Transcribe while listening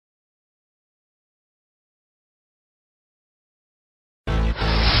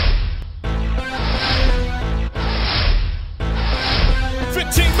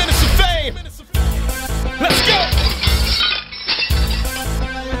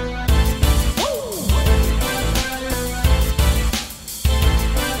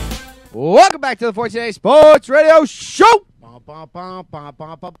Welcome back to the 14A Sports Radio Show. Ooh,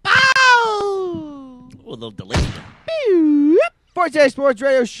 a little delay. 14A Sports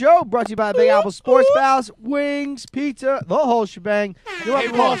Radio Show brought to you by the Big Apple Sports Palace, Wings, Pizza, the whole shebang.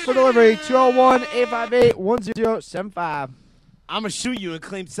 You're welcome to for delivery, 201-858-1075. I'm going to shoot you and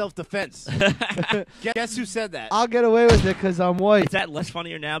claim self-defense. Guess who said that? I'll get away with it because I'm white. Is that less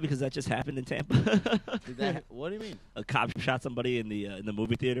funnier now because that just happened in Tampa? What do you mean? A cop shot somebody in the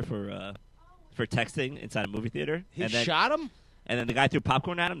movie theater for texting inside a movie theater. He shot him? And then the guy threw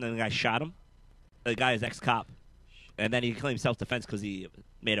popcorn at him, and then the guy shot him. The guy is ex-cop. And then he claimed self-defense because he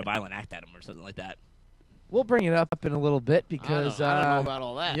made a violent act at him or something like that. We'll bring it up in a little bit because I don't know about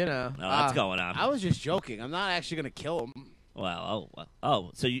all that. You know. What's going on? I was just joking. I'm not actually going to kill him. Well,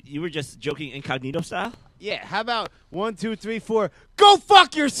 so you were just joking incognito style? Yeah, how about 1, 2, 3, 4, go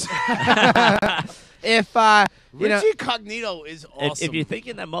fuck yourself! If, Richie Incognito is awesome. If you're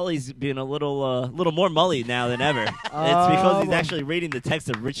thinking that Mully's being a little more Mully now than ever, it's because he's actually reading the text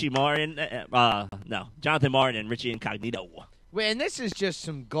of Jonathan Martin and Richie Incognito. And this is just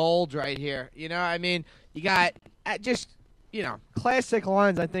some gold right here. You know, I mean, you got just... classic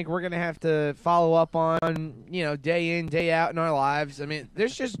lines I think we're going to have to follow up on, day in, day out in our lives. I mean,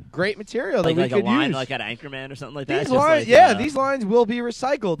 there's just great material that we could use. Like a line like at Anchorman or something like that? These lines, these lines will be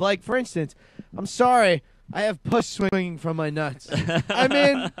recycled. Like, for instance, I'm sorry, I have puss swinging from my nuts. I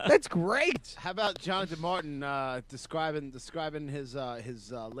mean, that's great. How about Jonathan Martin describing his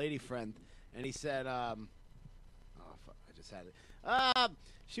lady friend, and he said, fuck, I just had it.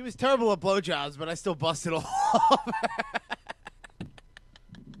 She was terrible at blowjobs, but I still busted all over.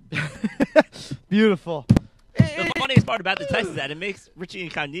 Beautiful. The funniest part about the text is that it makes Richie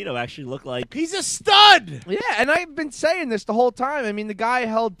Incognito actually look like he's a stud. Yeah, and I've been saying this the whole time. I mean, the guy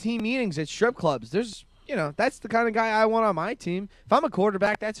held team meetings at strip clubs. There's, that's the kind of guy I want on my team. If I'm a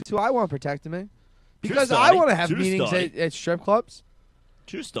quarterback, that's who I want protecting me. Because I want to have meetings at strip clubs.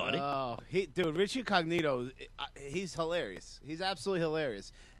 True story. Oh, dude, Richie Incognito, he's hilarious. He's absolutely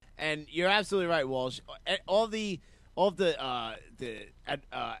hilarious. And you're absolutely right, Walsh. All the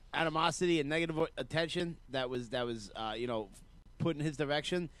animosity and negative attention that was put in his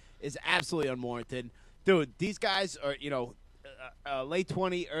direction is absolutely unwarranted. Dude, these guys are late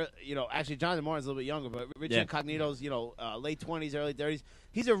 20, actually Jonathan Martin's a little bit younger, but Richie Incognito's late 20s, early 30s.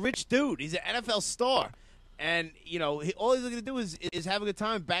 He's a rich dude. He's an NFL star, and all he's looking to do is have a good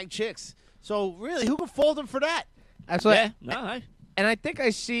time, bang chicks. So really, who can fault him for that? Absolutely. Yeah. And I think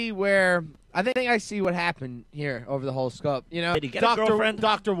I see what happened here over the whole scope. Did he get a girlfriend?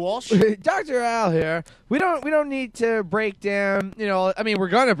 Dr. Walsh? Dr. Al here. We don't need to break down, I mean, we're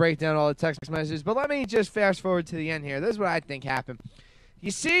going to break down all the text messages, but let me just fast forward to the end here. This is what I think happened.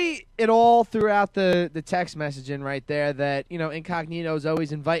 You see it all throughout the text messaging right there that, Incognito's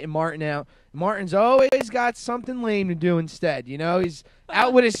always inviting Martin out. Martin's always got something lame to do instead. He's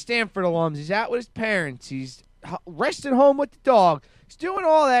out with his Stanford alums. He's out with his parents. He's resting home with the dog. He's doing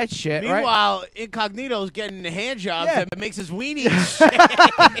all that shit. Meanwhile, right? Incognito's getting the hand jobs that makes his weenie.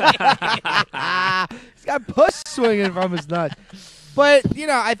 He's got puss swinging from his nuts. But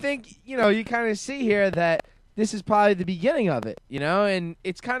I think you kind of see here that this is probably the beginning of it. And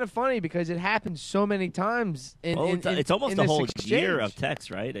it's kind of funny because it happens so many times. It's almost a whole exchange. year of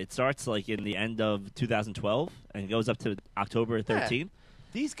text, right? It starts like in the end of 2012 and goes up to October 13th. Yeah.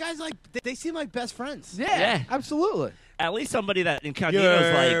 These guys, they seem like best friends. Yeah, absolutely. At least somebody that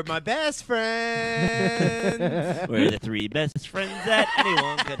Incognito's You're my best friend. We're the three best friends that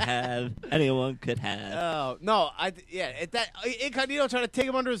anyone could have. Oh, no. Incognito trying to take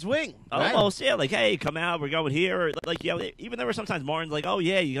him under his wing. Right? Almost, yeah. Like, hey, come out. We're going here. Or, like, even there were sometimes Martin's like, oh,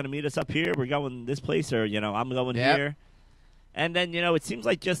 yeah, you're going to meet us up here. We're going this place. Or, I'm going here. And then, it seems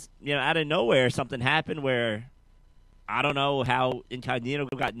like just, out of nowhere something happened where I don't know how Incognito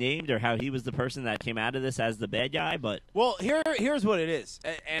got named or how he was the person that came out of this as the bad guy, but here's what it is,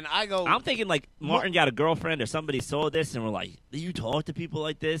 and I'm thinking like Martin got a girlfriend or somebody saw this and were like, "Do you talk to people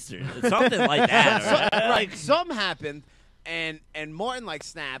like this?" or something like that. Right? Something happened, and Martin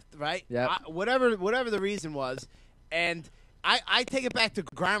snapped, right? Yeah. Whatever the reason was, and I take it back to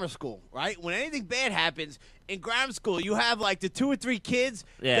grammar school, right? When anything bad happens in grammar school, you have the 2 or 3 kids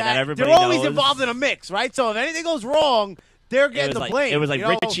that everybody they're always knows. involved in a mix, right? So if anything goes wrong, they're getting the blame. It was like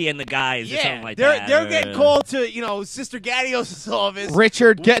Richie and the guys or something like that. that. They're getting called to, Sister Gadios' office.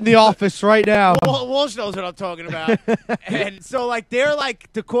 Richard, get in the office right now. Walsh knows what I'm talking about. And so, they're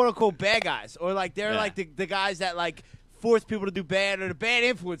the quote-unquote bad guys. Or, they're the guys that, force people to do bad, or the bad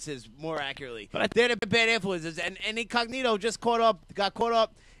influences, more accurately. But they're the bad influences. And Incognito just got caught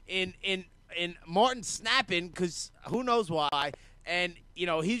up in Martin snapping, because who knows why. And,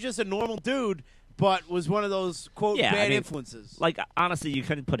 he's just a normal dude, but was one of those quote bad influences. Like honestly, you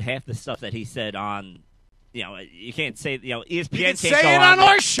couldn't put half the stuff that he said on. You can't say, ESPN you can can't say go it on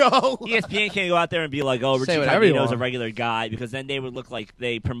our show. ESPN can't go out there and be like, oh, Richie Cognito's a regular guy, because then they would look like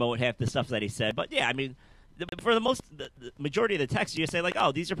they promote half the stuff that he said. But yeah, I mean, for the majority of the text, you say like,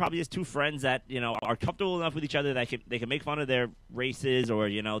 oh, these are probably just two friends that are comfortable enough with each other that they can make fun of their races, or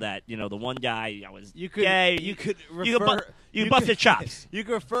that the one guy was gay. You bust your chops. You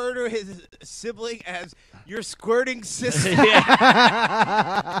could refer to his sibling as your squirting sister. Yeah,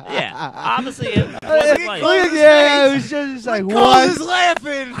 obviously it wasn't like. It was just like what? Is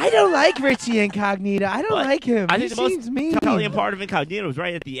laughing. I don't like Richie Incognito. I don't like him. I think he the seems most mean. telling part of Incognito was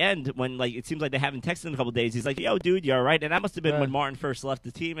right at the end when it seems like they haven't texted in a couple of days. He's like, "Yo, dude, you all right?" And that must have been when Martin first left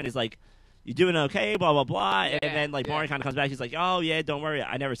the team, and he's like, "You doing okay?" Blah blah blah. And then Martin kind of comes back. He's like, "Oh yeah, don't worry,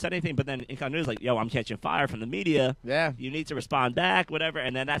 I never said anything." But then Incognito's like, "Yo, I'm catching fire from the media. Yeah, you need to respond back, whatever."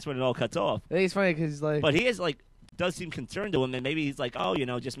 And then that's when it all cuts off. I think it's funny because but he is does seem concerned to him, and maybe he's like, "Oh,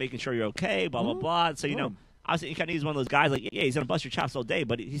 just making sure you're okay." Blah blah blah. So obviously Incognito's one of those guys he's gonna bust your chops all day,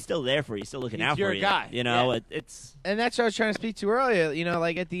 but he's still there for you. He's still looking out for you. He's your guy. It's and that's what I was trying to speak to earlier.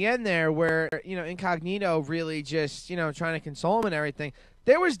 Like at the end there, where Incognito really just trying to console him and everything.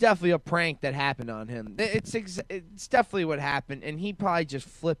 There was definitely a prank that happened on him. It's definitely what happened, and he probably just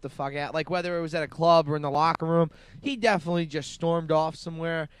flipped the fuck out. Like whether it was at a club or in the locker room, he definitely just stormed off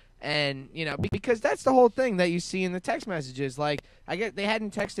somewhere. And because that's the whole thing that you see in the text messages. Like I get they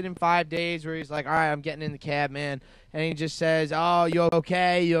hadn't texted in 5 days where he's like, "All right, I'm getting in the cab, man," and he just says, "Oh, you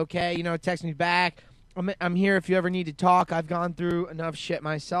okay? You okay? Text me back. I'm here if you ever need to talk. I've gone through enough shit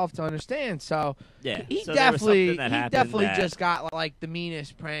myself to understand." So yeah, he so definitely that just got like the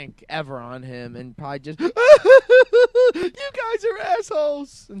meanest prank ever on him, and probably just you guys are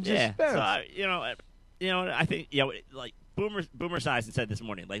assholes. And just so I think Boomer Esiason said this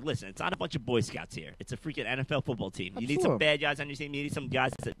morning, listen, it's not a bunch of Boy Scouts here. It's a freaking NFL football team. You need some bad guys on your team. You need some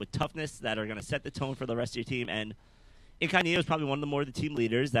guys with toughness that are going to set the tone for the rest of your team. And Incognito is probably one of the team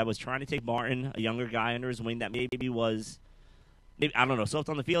leaders that was trying to take Martin, a younger guy, under his wing that maybe I don't know, soft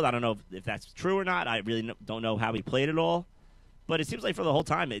on the field. I don't know if that's true or not. I really don't know how he played it all. But it seems like for the whole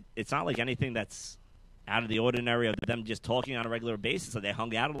time, it's not like anything that's out of the ordinary of them just talking on a regular basis. So they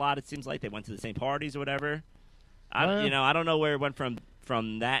hung out a lot, it seems like. They went to the same parties or whatever. I don't know where it went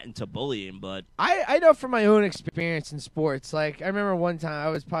from that into bullying, but I know from my own experience in sports. Like I remember one time I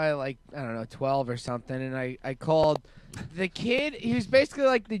was probably 12 or something, and I called the kid. He was basically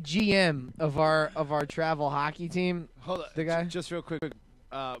like the GM of our travel hockey team. Hold on, the guy. Just real quick.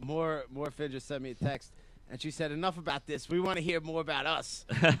 More Finn just sent me a text. And she said, "Enough about this. We want to hear more about us."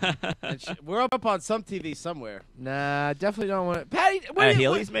 And we're up on some TV somewhere. Nah, definitely don't want to. Patty,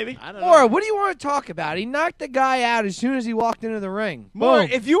 Healy's maybe? I don't know. Or what do you want to talk about? He knocked the guy out as soon as he walked into the ring. More,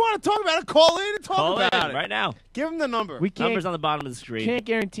 Boom. if you want to talk about it, call in and talk about it right now. Give him the number. We can't, Number's on the bottom of the screen. Can't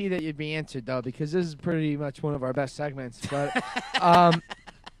guarantee that you'd be answered though, because this is pretty much one of our best segments. But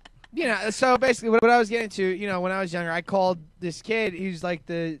so basically, what I was getting to, when I was younger, I called this kid. He was like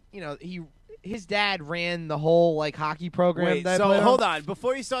his dad ran the whole hockey program. Wait, so hold on.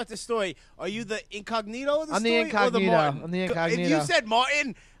 Before you start the story, are you the Incognito of the story? I'm the Incognito. Or the Martin? I'm the Incognito. If you said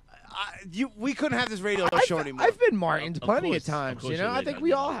Martin, we couldn't have this radio show anymore. I've been Martined plenty of times. I think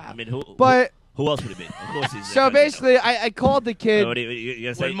we all have. I mean, who else would it be? Of course he's. So basically, I called the kid. What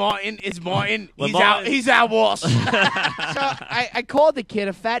you when Martin is Martin, he's our boss. So I called the kid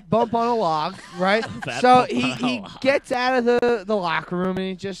a fat bump on a log, right? He gets out of the locker room and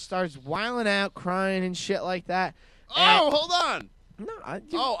he just starts wilding out, crying and shit like that. Hold on.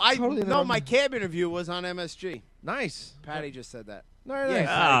 No, my cab interview was on MSG. Nice. Patty just said that. No,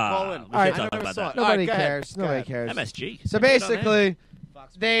 yeah, call in. All right, I never saw it. Nobody cares. Nobody cares. MSG. So basically,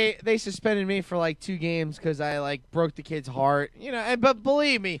 they suspended me for 2 games because I broke the kid's heart. But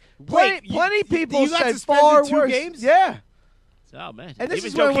believe me, plenty people said far worse. Games? Yeah. Oh man. And this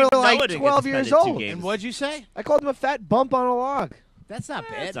is when we were 12 years old. And what'd you say? I called him a fat bump on a log. That's not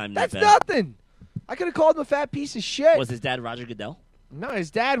bad. That's nothing. I could have called him a fat piece of shit. Was his dad Roger Goodell? No,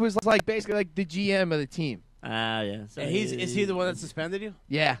 his dad was basically the GM of the team. Yeah. So is he the one that suspended you?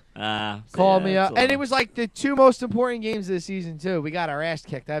 Yeah. Called me up. And it was the 2 most important games of the season, too. We got our ass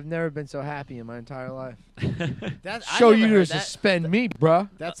kicked. I've never been so happy in my entire life. Show you to suspend me, bruh.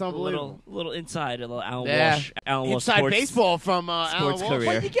 That's unbelievable. Little inside, a little Alan Walsh. Inside sports, baseball from Alan Walsh. career.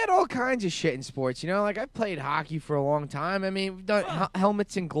 Well, you get all kinds of shit in sports. I've played hockey for a long time. I mean, we've done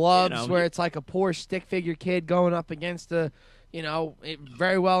helmets and gloves where it's like a poor stick figure kid going up against a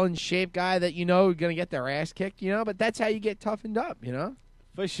very well in shape guy that going to get their ass kicked, but that's how you get toughened up,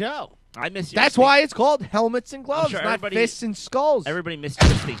 For sure. I miss you. That's why it's called helmets and gloves, sure not fists and skulls. Everybody missed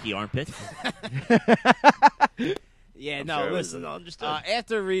your stinky armpits. Yeah, I'm no, sure it was listen. understood.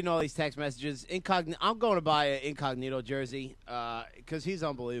 After reading all these text messages, I'm going to buy an Incognito jersey because he's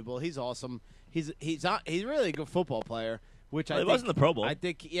unbelievable. He's awesome. He's really a good football player. Which Well, it wasn't the Pro Bowl. I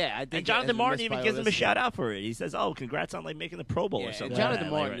think. And Jonathan Martin even gives him a shout out for it. He says, "Oh, congrats on making the Pro Bowl or something." Jonathan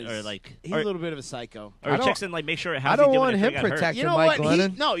like Martin that. he's a little bit of a psycho. Or checks in, make sure how's I don't he doing want if him he got hurt. protecting You know Mike what?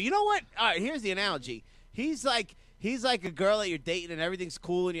 Glennon. You know what? All right, here's the analogy. He's like a girl that you're dating and everything's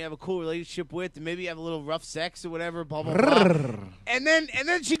cool and you have a cool relationship with, and maybe you have a little rough sex or whatever, blah blah blah. and then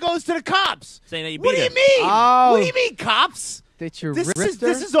she goes to the cops Saying that you What beat do her. you mean? Oh. What do you mean, cops? That you're This ripped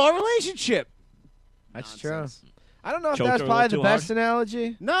is our relationship. That's Nonsense. true. I don't know if Choked that's her a probably little the too best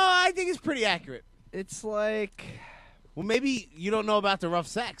analogy. No, I think it's pretty accurate. It's like, Well, maybe you don't know about the rough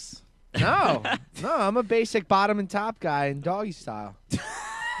sex. no, I'm a basic bottom and top guy in doggy style.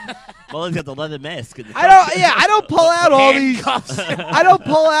 Well, he's got the leather mask. I don't pull out all these. Handcuffs. I don't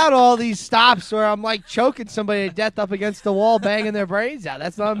pull out all these stops where I'm like choking somebody to death up against the wall, banging their brains out.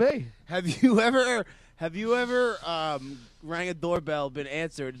 That's not me. Have you ever rang a doorbell, been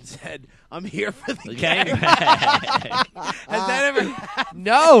answered, and said, "I'm here for the Okay. game"? Has that ever happened?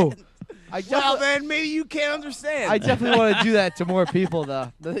 No. Well, then maybe you can't understand. I definitely want to do that to more people,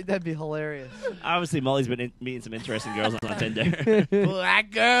 though. I think that'd be hilarious. Obviously, Molly's been meeting some interesting girls on Tinder.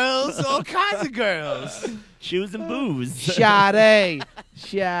 Black girls, all kinds of girls. Shoes and booze. Sade.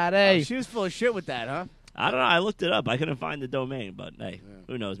 She was full of shit with that, huh? I don't know. I looked it up. I couldn't find the domain, but hey,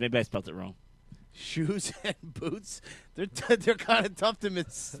 who knows? Maybe I spelled it wrong. Shoes and boots. They're kind of tough to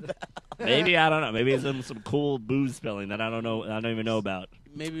misspell. Maybe I don't know. Maybe it's some cool booze spelling that I don't even know about.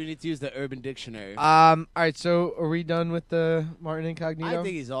 Maybe we need to use the Urban Dictionary. All right, so are we done with the Martin Incognito? I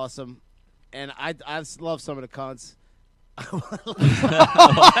think he's awesome, and I love some of the cunts.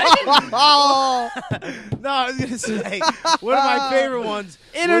 Oh, No, I was gonna say one of my favorite ones.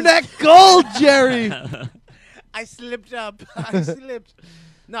 internet gold, Jerry. I slipped up. I slipped.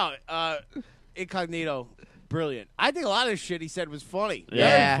 No, Incognito, brilliant. I think a lot of the shit he said was funny.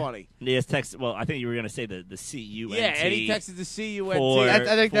 Yeah. Very funny. Yes, text. Well, I think you were gonna say the CUNT. Yeah, and he texted the CUNT. For- I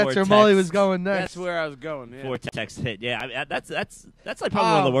think that's where for Molly text. was going next. That's where I was going. Yeah. For text hit. Yeah, that's like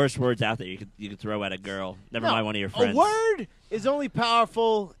probably one of the worst words out there you could throw at a girl. Never mind one of your friends. A word is only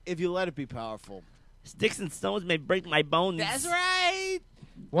powerful if you let it be powerful. Sticks and stones may break my bones. That's right.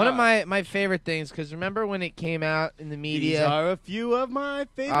 One of my favorite things, because remember when it came out in the These media? are a few of my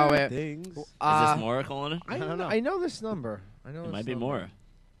favorite Oh, wait. things. Is this Maura calling it? I don't know. I know this number. I know It this might be number. Maura.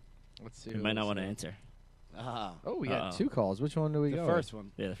 Let's see. You who might it not is want to here. answer. Oh, we got Uh-oh. 2 calls. Which one do we The go? first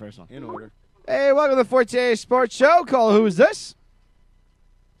one, Yeah, the first one. in order. Hey, welcome to the 48 Sports Show. Call. Who is this?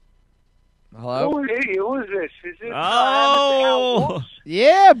 Hello. Who is this? Is this Oh! Mr. Al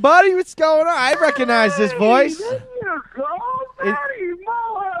Yeah, buddy. What's going on? I recognize this voice. There you go, Matty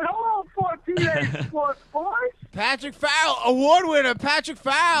Moore. Hello, 48 Sports Boys. Patrick Farrell, award winner, Patrick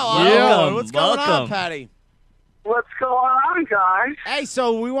Farrell. Welcome, What's going on, welcome. Patty? What's going on, guys? Hey,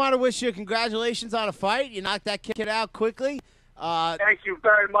 so we want to wish you congratulations on a fight. You knocked that kid out quickly. Thank you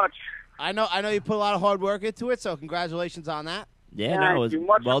very much. I know you put a lot of hard work into it, so congratulations on that. Yeah, Thank no, it was you.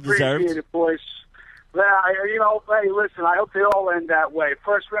 Much well deserved. appreciated, boys. Well, hey, listen, I hope they all end that way.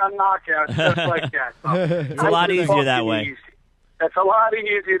 First round knockouts, just like that. So, It's a lot nice and easier that fucking way. easy. It's a lot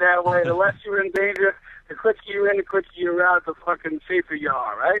easier that way. The less you're in danger, the quicker you're in, the quicker you're out, the fucking safer you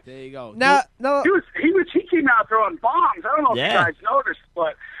are, right? There you go. Now, no. He came out throwing bombs. I don't know if Yeah. you guys noticed,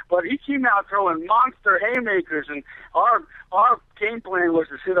 but he came out throwing monster haymakers, and our game plan was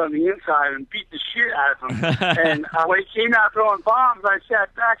to sit on the inside and beat the shit out of him. And when he came out throwing bombs, I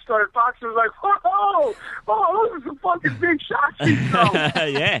sat back, started boxing, was like, whoa, those are some fucking big shots he's throwing.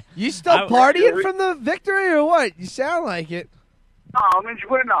 Yeah. You still partying from the victory or what? You sound like it. No, I mean,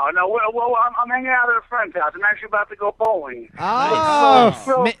 no. Well, I'm hanging out at a friend's house. I'm actually about to go bowling. Oh,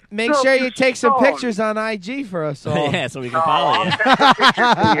 So- make so sure you take some stoned. pictures on IG for us all. Yeah, so we can follow I'll you. send some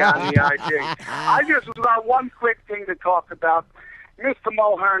pictures to you on the IG. I just got one quick thing to talk about. Mr.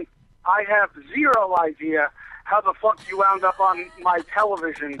 Mulhern, I have zero idea how the fuck you wound up on my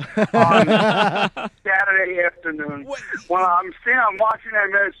television on Saturday afternoon. When I'm watching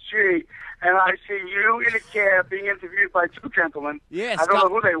MSG, and I see you in a cab being interviewed by 2 gentlemen. Yeah, I don't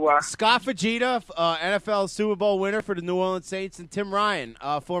know who they were. Scott Fajita, NFL Super Bowl winner for the New Orleans Saints, and Tim Ryan,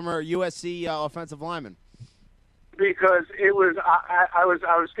 former USC offensive lineman. Because it was, I was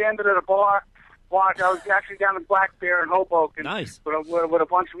standing at a bar. I was actually down in Black Bear in Hoboken. Nice. With a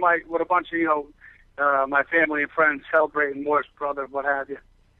bunch of my family and friends celebrating Morris' brother, what have you.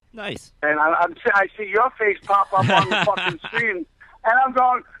 Nice. And I see your face pop up on the fucking screen, and I'm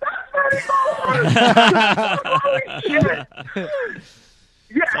going, Holy shit.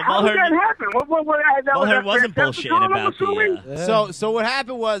 Yeah, So how did that happen? Mulhern wasn't Francesco bullshitting I'm about assuming? So what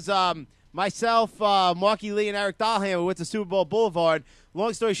happened was myself, Marky Lee, and Eric Dahlhammer we went to Super Bowl Boulevard.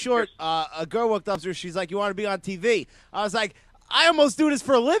 Long story short, a girl walked up to her. She's like, "You want to be on TV?" I was like, "I almost do this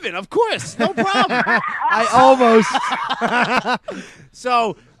for a living. Of course, no problem." I almost.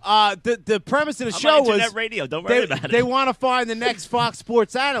 So the premise of the I'm show on internet was radio. Don't worry about it. they want to find the next Fox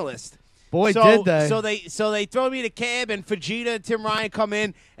Sports analyst. Boy, So, did they. So they throw me in a cab, and Fajita and Tim Ryan come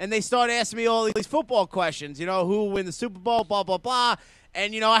in, and they start asking me all these football questions. You know, who will win the Super Bowl, blah, blah, blah.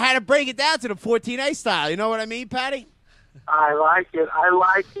 And, I had to break it down to the 14A style. You know what I mean, Patty? I like it.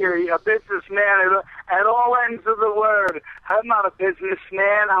 You're a businessman at all ends of the word. I'm not a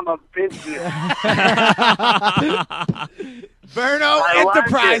businessman. I'm a business. Verno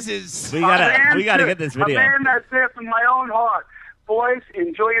Enterprises. We gotta get this video. A man that's there from my own heart. Boys,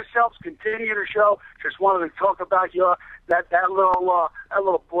 enjoy yourselves. Continue the show. Just wanted to talk about that little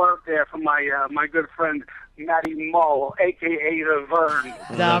blurb there from my good friend Matty Mull, a.k.a. the Vern.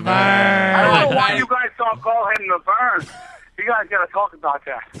 The Vern. I don't know why you guys don't call him the Vern. You guys got to talk about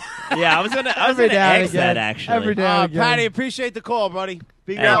that. Yeah, I was gonna Every now and X again. that actually. Every now and again. Patty, appreciate the call, buddy.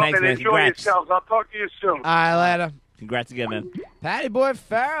 Be Hey, well. thanks, And man. enjoy Congrats. yourselves. I'll talk to you soon. All right, later. Congrats again, man. Patty Boy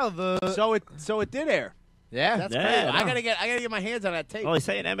Farrell. So it did air. Yeah. That's Yeah, crazy. I I know. gotta get my hands on that tape. Well, he's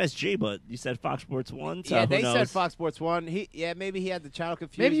saying MSG, but you said Fox Sports 1, so yeah, who they knows? said Fox Sports 1. Maybe he had the channel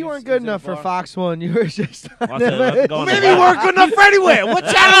confused. Maybe you He was- weren't he was good in a enough for bar. Fox 1. You were just on We'll have to go on the Maybe you web. weren't good enough for anywhere. What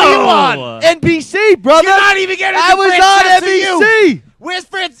channel are you on? Oh. NBC, brother. You're not even getting I was on NBC. Where's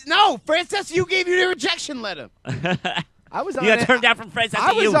France? No, Francesca, you gave you the rejection letter. I was on. You got turned down from friends I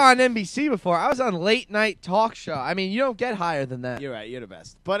after was you. on NBC before. I was on late night talk show. I mean, you don't get higher than that. You're right. You're the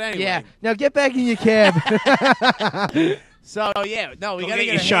best. But anyway. Yeah. Now get back in your cab. So, yeah. No, we Go got to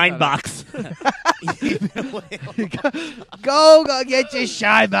get get your a shine handle on box. it. go get your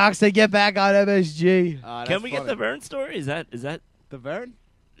shine box and get back on MSG. Can we get the Vern story? Is that The Vern?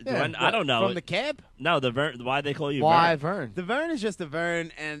 I don't know. From the cab? No, the Vern. Why they call you Why Vern? Vern? The Vern is just the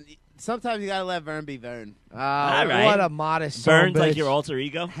Vern, and sometimes you got to let Vern be Vern. All right. What a modest Vern's son of a like bitch. your alter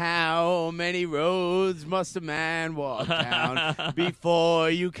ego. How many roads must a man walk down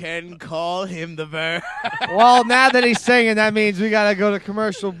before you can call him the Vern? Well, now that he's singing, that means we got to go to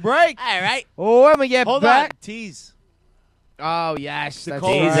commercial break. All right. When we get Hold back. on. Tease. Oh, yes. That's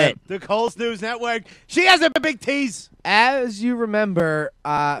Coles, right. The Coles News Network. She has a big tease. As you remember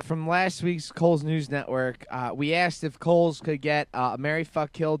from last week's Coles News Network, we asked if Coles could get a Marry,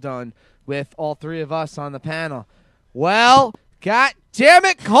 Fuck, Kill done with all three of us on the panel. Well, God damn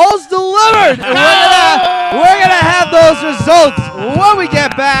it, Coles delivered! And we're gonna have those results when we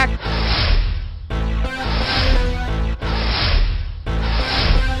get back.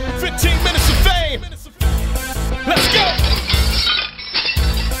 15 minutes